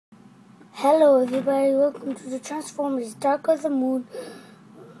Hello everybody, welcome to the Transformers Dark of the Moon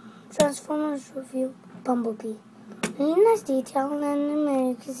Transformers review Bumblebee. Really nice detail, and then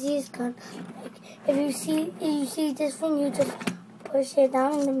you can see his gun. Like, if you see this one, you just push it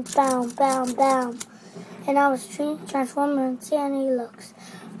down and then bam, bam, bam. And now it's Transformer and see how he looks.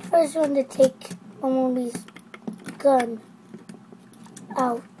 First one to take Bumblebee's gun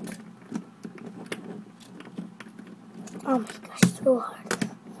out. Oh my gosh, so hard.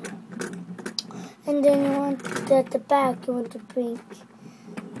 And then you want at the back, you want to bring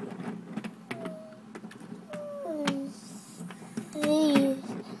these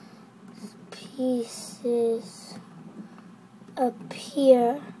pieces up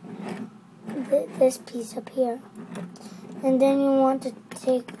here, this piece up here, and then you want to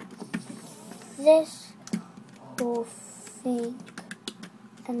take this whole thing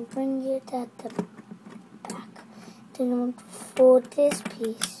and bring it at the back. Then you want to fold this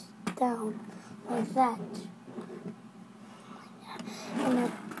piece down like that.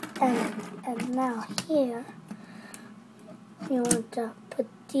 And now here you want to put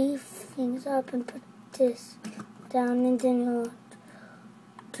these things up and put this down, and then you want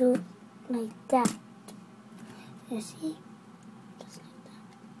to do like that. You see? Just like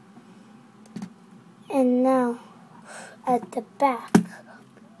that. And now at the back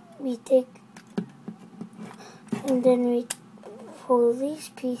we take and then we pull these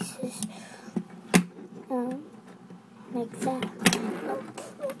pieces like that,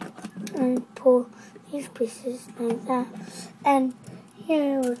 and pull these pieces like that, and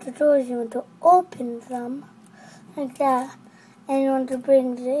here with the doors you want to open them like that, and you want to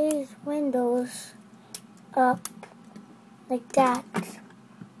bring these windows up like that,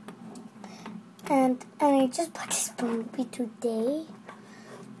 and I just bought this Bumblebee today,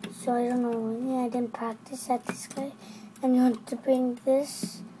 so I don't know, I didn't practice at this guy, and you want to bring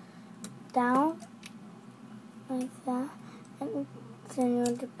this down like that, and then you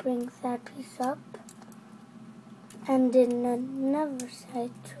want to bring that piece up, and then another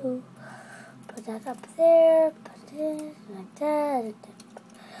side too. Put that up there, put this like that.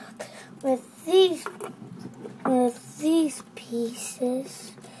 With these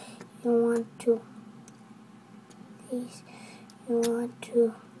pieces, you want to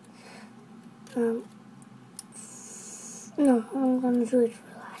no, I'm gonna do it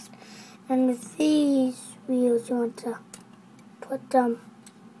for last. And with these wheels, you want to put them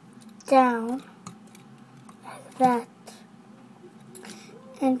down like that,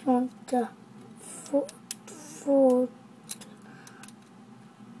 and you want to fold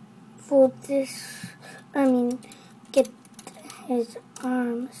this. Get his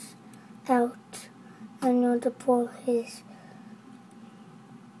arms out, and you want to pull his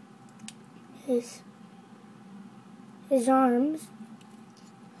arms,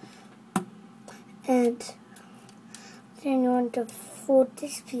 and then you want to fold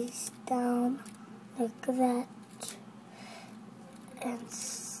this piece down like that and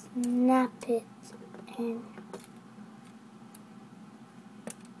snap it in.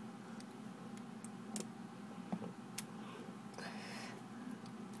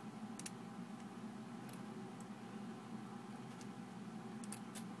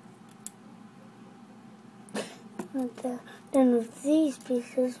 Then with these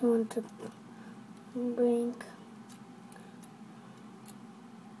pieces, you want to bring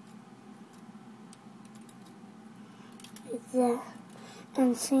like that,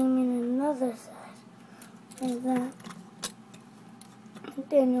 and same in another side like that. And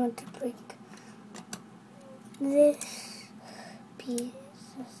then you want to bring this piece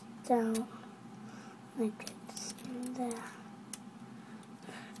down like this and there,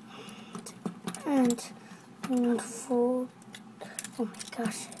 and you want to fold. Oh my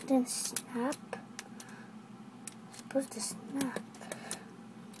gosh, it didn't snap. It's supposed to snap.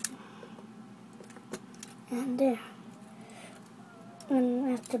 And there.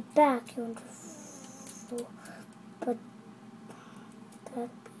 And at the back, you want to put that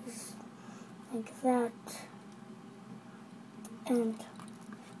piece like that. And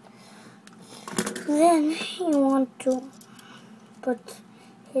then you want to put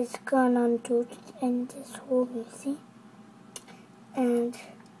his gun onto in this hole, you see? And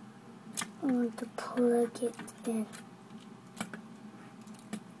I want to plug it in.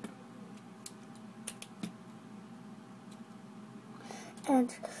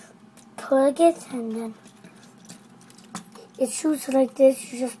 And plug it, and then it shoots like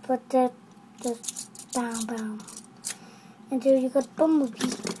this. You just put that, just bam, bam. And there you got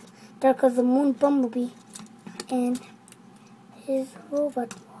Bumblebee, Dark of the Moon Bumblebee, and his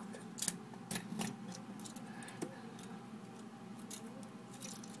robot mode.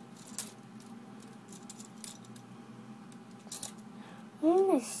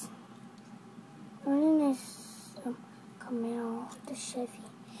 really nice Camaro, the Chevy.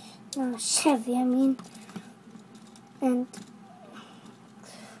 No, Chevy, I mean. And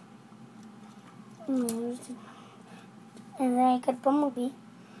then I got Bumblebee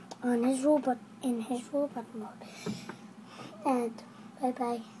on his robot, in his robot mode. And bye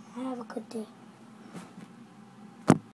bye. Have a good day.